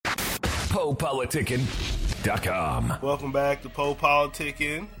PoePoliticking.com. Welcome back to Poe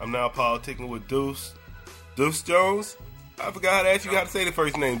Politicking. I'm now politicking with Deuce. Deuce Jones? I forgot how to ask you how to say the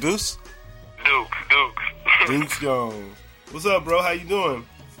first name. Deuce? Duke. Deuce Jones. What's up, bro? How you doing?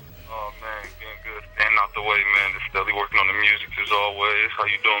 Oh, man, getting good. Staying out the way, man. Just steadily working on the music as always. How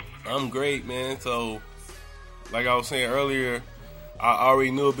you doing? I'm great, man. So, like I was saying earlier, I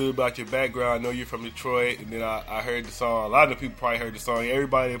already knew a bit about your background. I know you're from Detroit, and then I heard the song. A lot of people probably heard the song.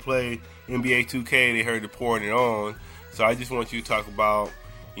 Everybody that played NBA 2K, they heard the Pouring It On. So I just want you to talk about,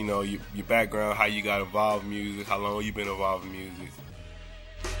 you know, your background, how you got involved in music, how long you been involved in music.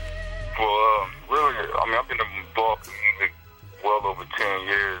 Well, really, I mean, I've been involved in music well over 10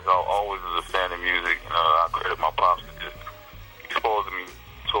 years. I always was a fan of music. I credit my pops for just exposing me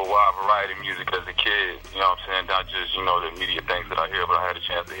to a wide variety of music as a kid, you know what I'm saying? Not just, you know, the immediate things that I hear, but I had a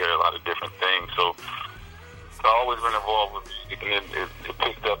chance to hear a lot of different things. So I've always been involved with music, and it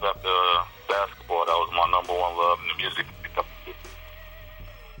picked up after basketball. That was my number one love in the music.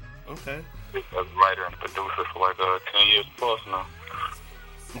 Okay. As a writer and producer for like 10 years plus now.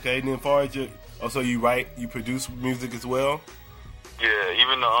 Okay, and then as far as so you write, you produce music as well? Yeah,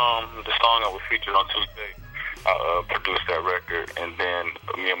 even the song that was featured on Tuesday, I produced that record, and then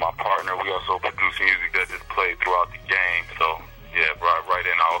me and my partner, we also produce music that just played throughout the game. So yeah, right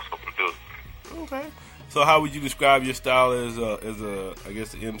in, I also produce. Okay. So how would you describe your style as a I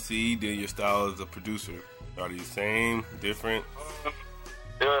guess an MC, then your style as a producer? Are they the same, different?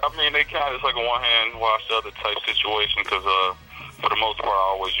 Yeah, I mean they kind of it's like a one hand wash the other type situation because for the most part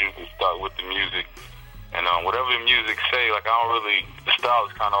I always usually start with the music. And whatever the music say, like I don't really, the style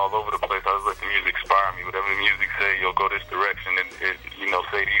is kind of all over the place. I just let the music inspire me. Whatever the music say, you'll go this direction and you know,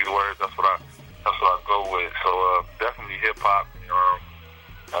 say these words. That's what I go with. So definitely hip hop.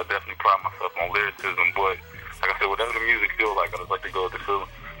 I definitely pride myself on lyricism, but like I said, whatever the music feels like, I just like to go with the feeling.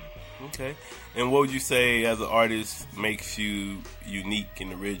 Okay. And what would you say as an artist makes you unique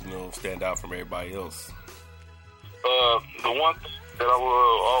and original, stand out from everybody else? The one thing that I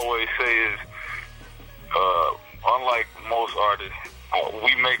will always say is, unlike most artists,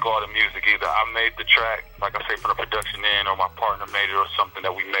 we make all the music. Either I made the track, like I say, from the production end, or my partner made it, or something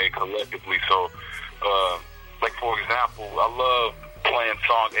that we made collectively. So, like for example, I love playing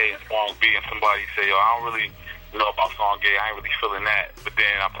song A and song B, and somebody say, "Yo, I don't really know about song A. I ain't really feeling that." But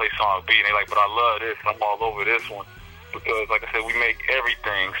then I play song B, and they like, "But I love this. I'm all over this one." Because, like I said, we make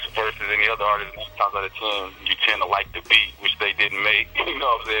everything versus any other artist. 9 times out of 10, you tend to like the beat, which they didn't make. You know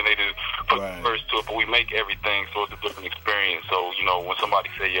what I'm saying? They just put the verse to it, but we make everything, so it's a different experience. So, you know, when somebody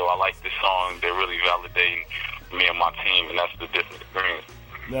say, "Yo, I like this song," they're really validating me and my team, and that's the different experience.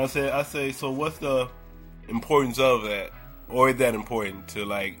 Now, I say, so what's the importance of that? Or is that important to,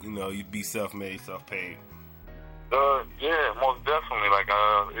 like, you know, you be self-made, self-paid? Yeah, most definitely. Like,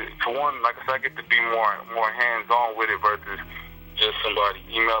 for one, like I said, I get to be more hands-on with it versus just somebody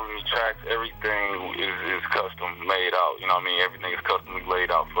emailing me tracks. Everything is custom made out. You know what I mean? Everything is customly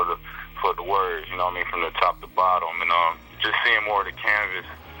laid out for the words. You know what I mean? From the top to bottom, and just seeing more of the canvas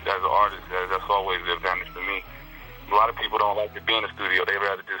as an artist, that's always the advantage for me. A lot of people don't like to be in the studio. They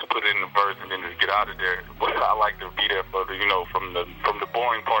rather just put it in the verse and then just get out of there. But I like to be there for the, you know, from the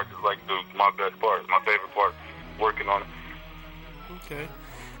boring parts is like my best part, my favorite part. Working on it. Okay.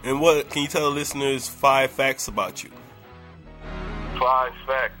 And what can you tell the listeners 5 facts about you? 5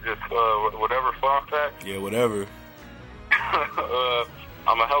 facts, just whatever fun fact. Yeah, whatever.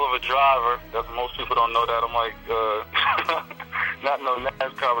 I'm a hell of a driver. That's most people don't know that. I'm like not no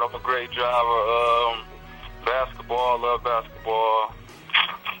NASCAR, but I'm a great driver. Basketball, love basketball.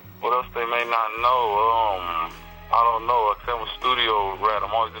 What else they may not know? I don't know. Except I'm a studio rat.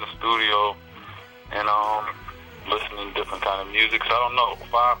 I'm always in the studio, and listening to different kind of music. So I don't know,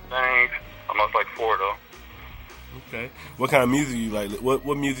 5 things. I know it's like 4 though. Okay. What kind of music you like?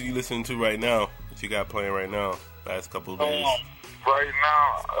 What music you listening to right now that you got playing right now? Last couple of days. Right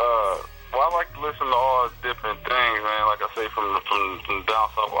now, well, I like to listen to all different things, man. Like I say, from down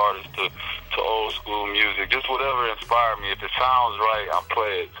south artists to old school music, just whatever inspired me. If it sounds right, I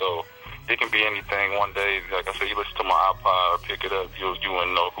play it. So it can be anything. One day, like I said, you listen to my iPod or pick it up, you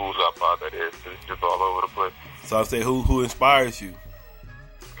wouldn't know whose iPod that is. It's just all over the place. So I say, who inspires you?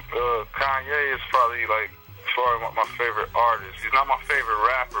 Kanye is probably like as far as my favorite artist. He's not my favorite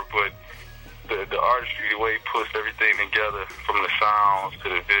rapper, but the artistry, the way he puts everything together, from the sounds to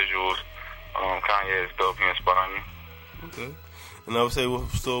the visuals, Kanye is dope. He inspired me. Okay. And I would say,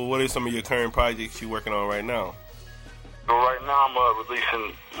 so what are some of your current projects you're working on right now? So right now I'm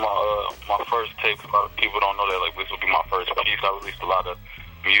releasing my first tape. A lot of people don't know that. Like, this will be my first piece. I released a lot of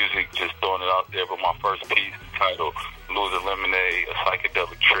music, just throwing it out there. But my first piece is titled Losing Lemonade, A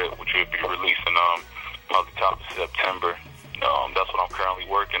Psychedelic Trip, which will be releasing probably top of September. That's what I'm currently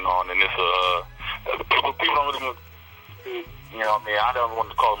working on, and it's people don't really, you know what I mean, I don't want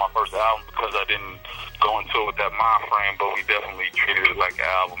to call it my first album because I didn't go into it with that mind frame, but we definitely treated it like an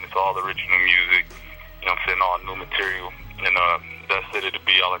album. It's all original music, you know what I'm saying, all new material, and that's it. It'll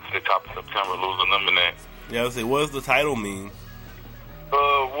be, like I said, top of September, Losing Lemonade. Yeah, I would say, what does the title mean?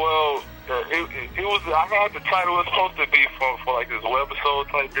 It was, I had the title, it was supposed to be for like this webisode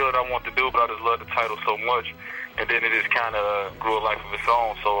type deal that I wanted to do, but I just love the title so much, and then it just kind of grew a life of its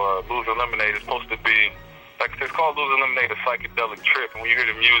own. So Losing Lemonade is supposed to be, like I said, it's called Losing Lemonade, A Psychedelic Trip, and when you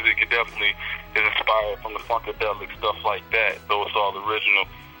hear the music, it definitely is inspired from the funkadelic stuff like that, though it's all original.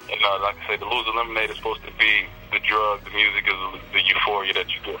 And like I said, the Losing Lemonade is supposed to be the drug, the music is the euphoria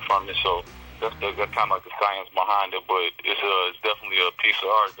that you get from it, so that's kind of like the science behind it, but it's definitely a piece of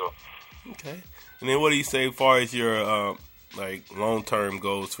art, though. Okay. And then what do you say as far as your like long-term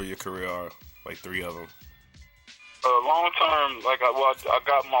goals for your career are? Like 3 of them. Long-term, like I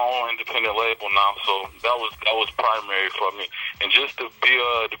got my own independent label now, so that was primary for me, and just to be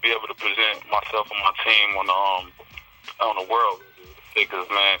able to present myself and my team on the world, because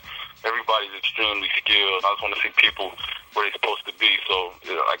man, everybody's extremely skilled. I just want to see people where they're supposed to be. So,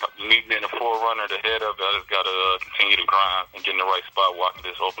 like me being the forerunner, the head of it, I just got to continue to grind and get in the right spot where I can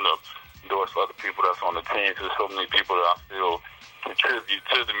just open up doors for other people that's on the team. There's so many people that I feel contribute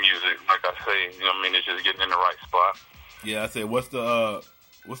to the music. Like I say, you know what I mean? It's just getting in the right spot. Yeah, I said, what's the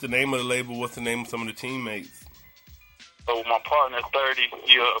name of the label? What's the name of some of the teammates? So my partner, 30,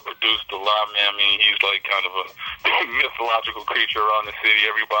 he produced a lot, man. I mean, he's like kind of a mythological creature around the city.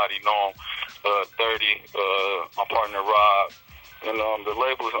 Everybody know him. 30, my partner, Rob. And the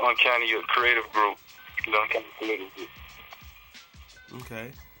label is Uncanny Creative Group. The Uncanny Creative Group.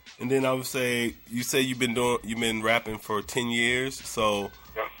 Okay. And then I would say, you say you've been rapping for 10 years. So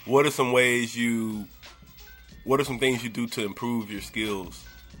yeah. What are some things you do to improve your skills?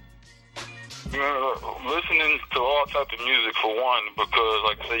 Listening to all types of music for one, because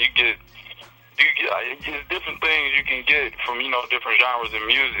like I said, you get different things you can get from, you know, different genres of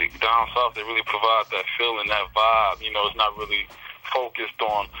music. Down south, they really provide that feeling, that vibe. You know, it's not really focused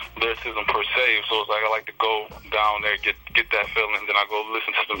on lyricism per se. So it's like I like to go down there, get that feeling, then I go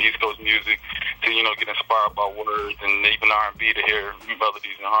listen to some East Coast music to, you know, get inspired by words and even R&B to hear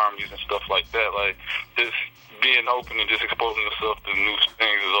melodies and harmonies and stuff like that. Like just being open and just exposing yourself to new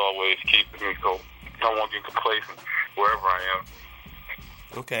things is always keeping me, so I don't want to get complacent wherever I am.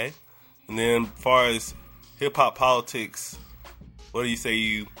 Okay. And then as far as hip-hop politics, what do you say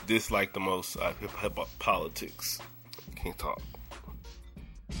you dislike the most out of hip-hop politics? Can't talk.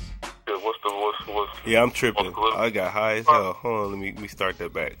 Yeah, what's yeah, I'm tripping. I got high as hell. Hold on, let me start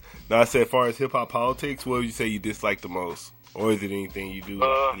that back. Now, I said as far as hip-hop politics, what would you say you dislike the most? Or is it anything you do,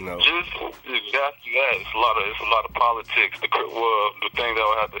 you know? Just exactly that. It's a lot of politics. The thing that I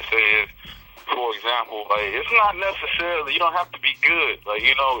would have to say is, for example, like it's not necessarily, you don't have to be good. Like,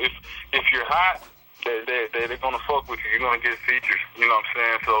 you know, if you're hot, they're gonna fuck with you. You're gonna get features. You know what I'm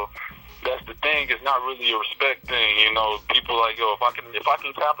saying? So that's the thing. It's not really a respect thing. You know, people like, yo, if I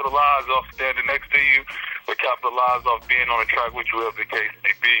can capitalize off standing next to you, or capitalize off being on a track with you, whatever the case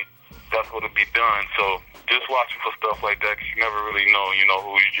may be, that's what'll be done. So just watching for stuff like that, because you never really know, you know,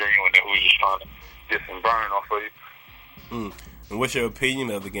 who's genuine and who's just trying to get some burn off of you. And what's your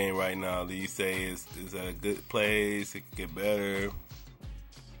opinion of the game right now? Do you say is that a good place? It could get better?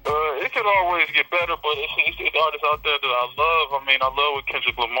 It could always get better, but it's artists out there that I love. I mean, I love what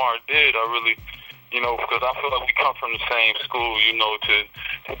Kendrick Lamar did. I really, you know, because I feel like we come from the same school, you know, to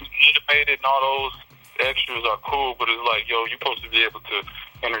be animated and all those extras are cool, but it's like, yo, you're supposed to be able to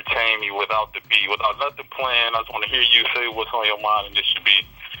entertain me without the beat, without nothing planned. I just want to hear you say what's on your mind, and this should be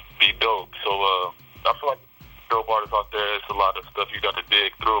dope. So I feel like dope artists out there, it's a lot of stuff you got to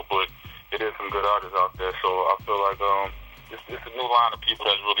dig through, but it is some good artists out there. So I feel like it's a new line of people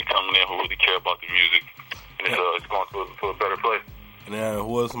that's really coming in who really care about the music, and it's going to a better place. And then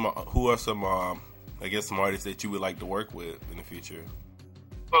who are some I guess some artists that you would like to work with in the future?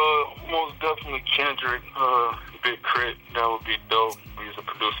 Most definitely Kendrick, Big Crit, that would be dope. He's a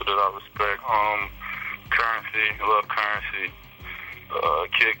producer that I respect. Currency, love Currency.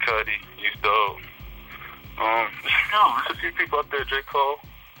 Kid Cudi, he's dope. There's a few people out there, J. Cole.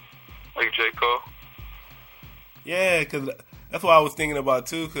 Like J. Cole. Yeah, because that's what I was thinking about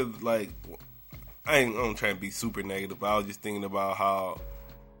too, because like, I'm trying to be super negative, but I was just thinking about how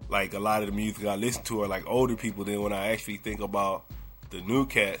like a lot of the music I listen to are like older people. Then when I actually think about the new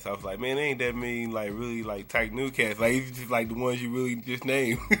cats. I was like, man, ain't that many like really like tight new cats. Like it's just like the ones you really just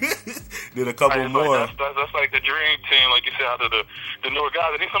named. Then a couple more. Like, that's like the dream team, like you said, out of the newer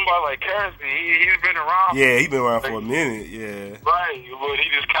guys. I think somebody like Currency, he's been around. Yeah, he's been around for a minute. Yeah. Right, but he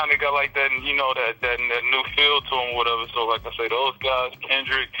just kind of got like that, you know, that new feel to him, whatever. So like I say, those guys,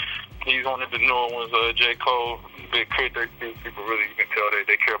 Kendrick, he's one of the newer ones. J. Cole, Big Crit, people really, you can tell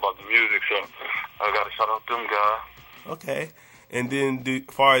they care about the music. So I got to shout out them guys. Okay. And then,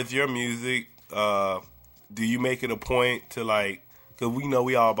 as far as your music, do you make it a point to like, because we know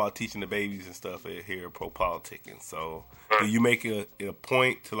we all about teaching the babies and stuff here at Pro Politicking. So, do you make it a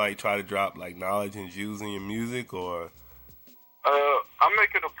point to like try to drop like knowledge and views in your music, or? I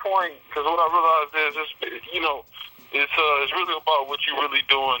make it a point because what I realized is, you know, it's really about what you're really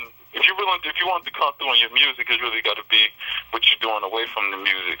doing. If you want to come through in your music, it's really got to be what you're doing away from the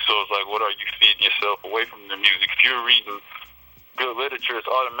music. So it's like, what are you feeding yourself away from the music? If you're reading good literature, it's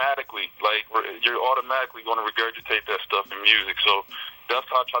automatically like you're automatically going to regurgitate that stuff in music. So that's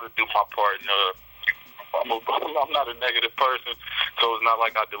how I try to do my part. I'm not a negative person, so it's not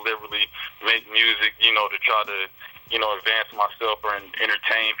like I deliberately make music, you know, to try to, you know, advance myself or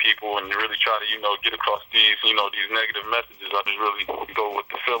entertain people and really try to, you know, get across these, you know, these negative messages. I just really go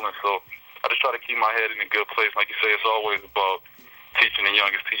with the feeling. So I just try to keep my head in a good place. Like you say, it's always about teaching the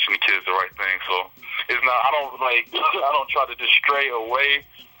youngest, teaching the kids the right thing. So it's not, I don't try to just stray away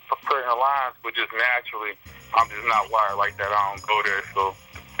from certain lines, but just naturally, I'm just not wired like that. I don't go there. So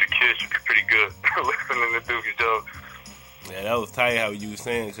the kids should be pretty good listening to Dookie jokes. Yeah, that was tight how you were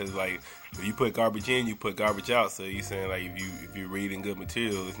saying, because like if you put garbage in, you put garbage out. So you saying like if you're reading good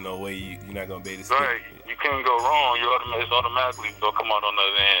material, there's no way you're not gonna be able to. Right, you can't go wrong. It's automatically gonna come out on the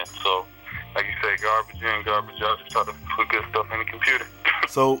other end. So like you say, garbage in, garbage out. Just try to put good stuff in the computer.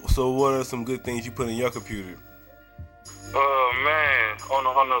 So what are some good things you put in your computer? Man, on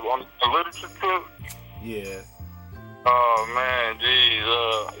the literature tip. Yeah. Oh man, geez,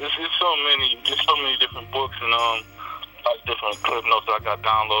 it's so many different books and like different clip notes that I got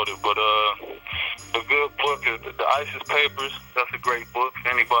downloaded. But the good book is the ISIS Papers. That's a great book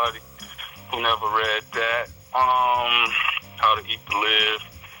for anybody who never read that. How to Eat to Live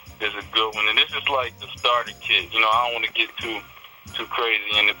is a good one, and this is like the starter kit. You know, I don't want to get too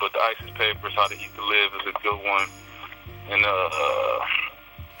crazy in it, but the ISIS Papers, How to Eat to Live, is a good one. And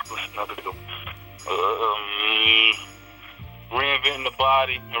what's another good one? Reinventing the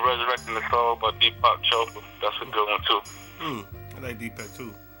Body and Resurrecting the Soul by Deepak Chopra. That's a good one too. I like Deepak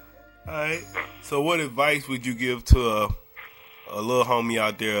too. All right. So, what advice would you give to a little homie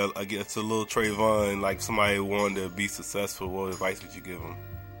out there? I guess a little Trayvon, like somebody who wanted to be successful. What advice would you give him?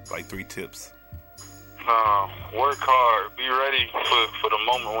 Like 3 tips. Work hard. Be ready for the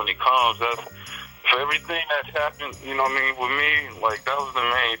moment when it comes. That's for everything that's happened. You know what I mean? With me, like that was the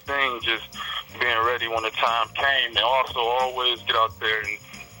main thing. Just being ready when the time came, and also always get out there and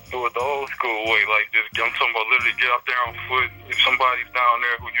do it the old school way. Like I'm talking about literally get out there on foot. If somebody's down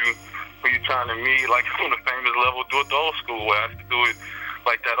there who you trying to meet, like on a famous level, do it the old school way. I have to do it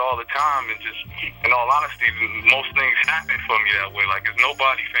like that all the time, and just in all honesty, most things happen for me that way. Like there's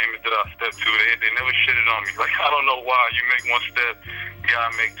nobody famous that I step to. They never shitted on me. Like I don't know why. You make one step, you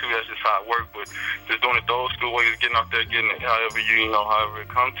gotta make 2. That's just how it works. But just doing it the old school way, just getting out there, getting it however it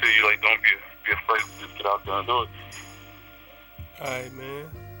comes to you. Like don't be afraid to just get out there and do it. All right, man.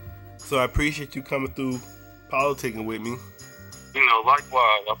 So I appreciate you coming through politicking with me. You know,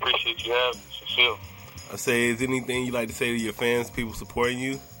 likewise. I appreciate you having me. Sincere. I say, is anything you like to say to your fans, people supporting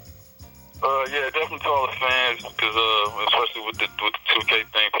you? Yeah, definitely to all the fans, because especially with the 2K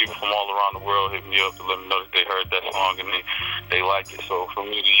thing, people from all around the world hit me up to let me know that they heard that song and they like it. So from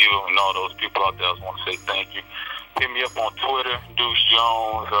me to you and all those people out there, I just want to say thank you. Hit me up on Twitter, Dukes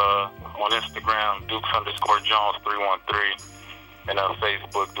Jones, on Instagram, Dukes_Jones 313, and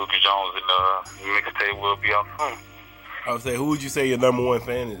Facebook, Dukes Jones, and the mixtape will be out soon. I would say, who would you say your number 1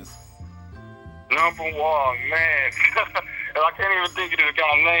 fan is? Number 1, man. I can't even think of this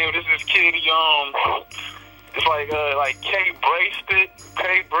guy's name. This is kid, it's like K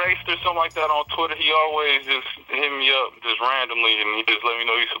Braced or something like that on Twitter. He always just hit me up just randomly, and he just let me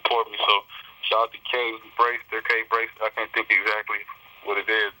know he support me. So shout out to K Braced. I can't think exactly what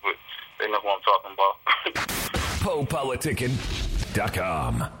it is, but they know who I'm talking about.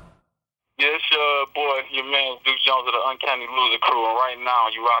 PoePoliticking.com. Yeah, it's your boy, your man, Duke Jones of the Uncanny Loser Crew, and right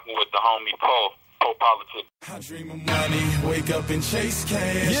now you rocking with the homie Poe Politic. I dream of money, wake up and chase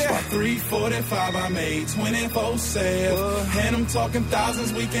cash. Yeah. By 3:45 I made 24 sales. And I'm talking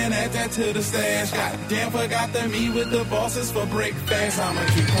thousands, we can add that to the stash. Goddamn, forgot to meet with the bosses for breakfast. I'ma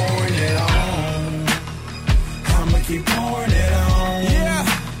keep pouring it on. I'ma keep pouring it on.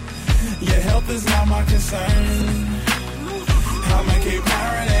 health is not my concern. I'ma keep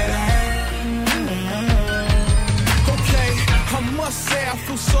powering it on. I must say I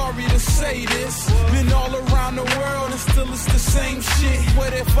feel sorry to say this. Been all around the world and still it's the same shit.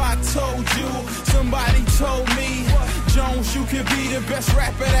 What if I told you, somebody told me, Jones, you could be the best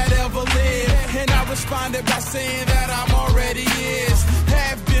rapper that ever lived? And I responded by saying that I'm already is.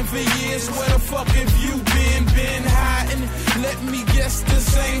 Have been for years, where the fuck have you been? Been hiding? Let me guess, the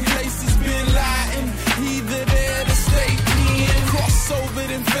same place has been lying. Either there to stay in, cross over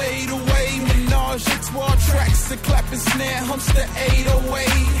then fade away. Menage a trois tracks, the clap and snare, humps the 808.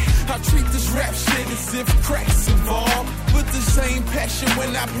 I treat this rap shit as if crack's involved, with the same passion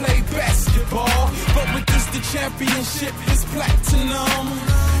when I play basketball. But with this, the championship is platinum,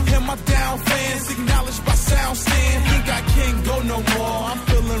 and my down fans acknowledged by sound stand. Think I can't go no more, I'm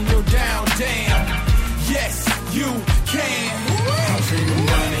feeling real down, damn. Yes, you can. I'm dreaming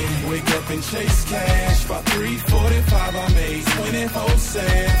money, wake up and chase cash. By 3:45 I made 24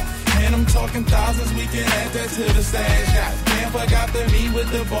 cents. And I'm talking thousands, we can add that to the stash. Goddamn, forgot to meet with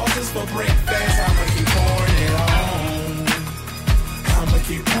the bosses for breakfast. I'ma keep pouring it on. I'ma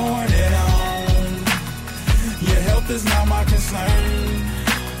keep pouring it on. Your health is not my concern.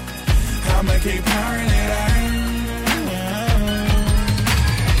 I'ma keep pouring it on.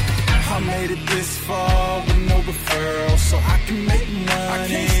 I made it this far with no referral, so I can make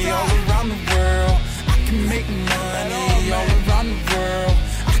money all around the world. I can make money all around the world.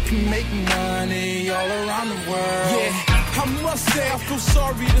 Make money all around the world. Yeah, I must say I feel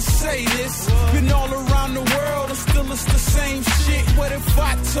sorry to say this. Been all around the world and still it's the same shit. What if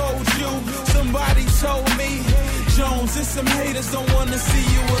I told you, somebody told me, Jones, and some haters don't wanna see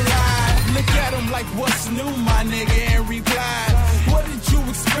you alive. Look at them like, what's new, my nigga, and replied, what did you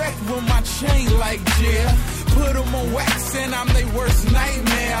expect with my chain like, yeah? Put them on wax and I'm their worst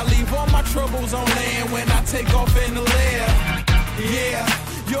nightmare. I leave all my troubles on land when I take off in the lair. Yeah.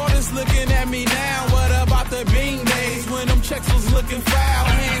 You're just looking at me now. What about the bean days when them checks was looking foul?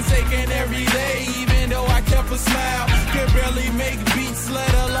 Hands aching every day, even though I kept a smile. Could barely make beats,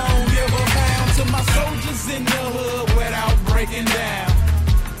 let alone give a pound to my soldiers in the hood without breaking down.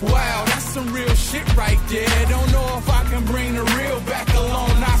 Wow, that's some real shit right there. Don't know if I can bring the real back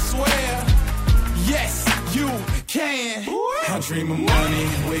along, I swear. Yes, you can. I dream of money,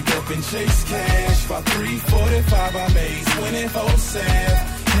 wake up and chase cash. By 3:45 I made 24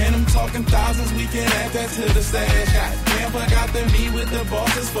 cents. And I'm talking thousands, we can add that to the stash. Goddamn, forgot to meet with the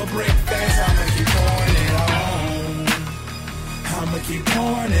bosses for breakfast. I'ma keep pouring it on. I'ma keep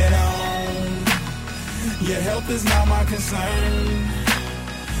pouring it on. Your health is not my concern.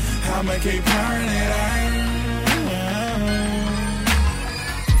 I'ma keep pouring it on.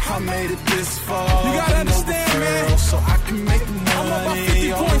 I made it this far. You gotta understand, man. So I can make money. I'm about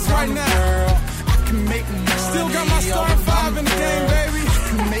 50 points right now. I can make money. Still got my starting five in the game, baby.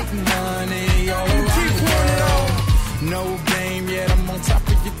 Make money all around the world. No game yet, I'm on top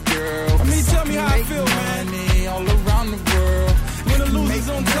of your girl. I mean, tell me how I feel, man. Money all around the world. When the loser's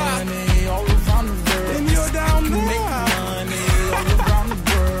on top, money all around the world. And you're down there. Make money all around the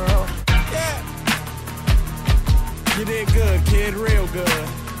world. Yeah. You did good, kid, real good.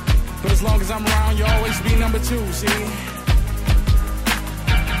 But as long as I'm around, you always be number two, see?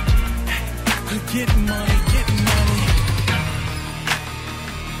 Get money, get money.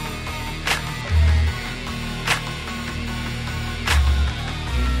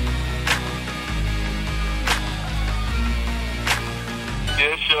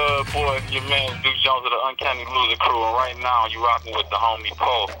 Yeah, it's your boy, your man, Duke Jones of the Uncanny Loser Crew, and right now you rocking with the homie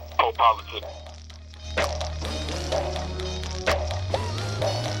Poe Politics.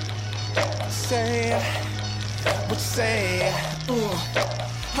 Say, what you say?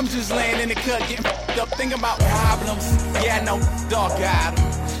 I'm just laying in the cut, getting up, thinking about problems. Yeah, I know, dog got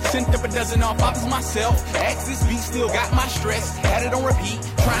 'em. Sent up a dozen off others myself. Ask this beat, still got my stress. Had it on repeat,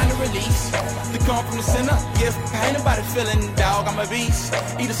 trying to release. The come from the center, yeah, ain't nobody feeling, dog, I'm a beast.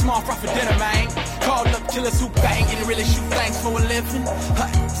 Eat a small fry for dinner, man. Called up killers who bang and really shoot things for a living.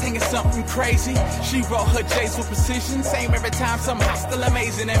 Singing something crazy. She wrote her J's with precision. Same every time, something hostile,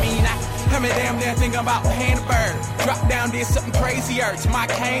 amazing. I mean, I'm damn there thinking about paying a bird. Drop down, did something crazier. To my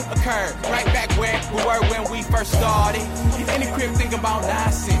cane occurred. Right back where we were when we first started. In the crib thinking about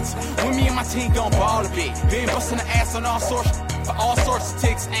nonsense. When me and my team gon' ball a bit. Been busting the ass on all sorts for all sorts of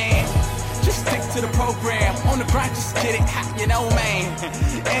ticks and just stick to the program. On the grind, just get it, you know, man.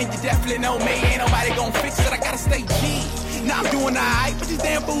 And you definitely know me, ain't nobody gon' fix it, I gotta stay G. Now I'm doing alright, but these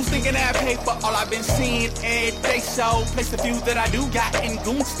damn fools thinking that paper. All I've been seeing every day, so place the few that I do got in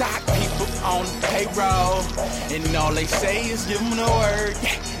goon stock. People on the payroll, and all they say is give them the word.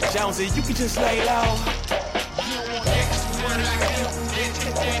 Yeah, Jonesy, you can just lay low. You don't want extra word like that.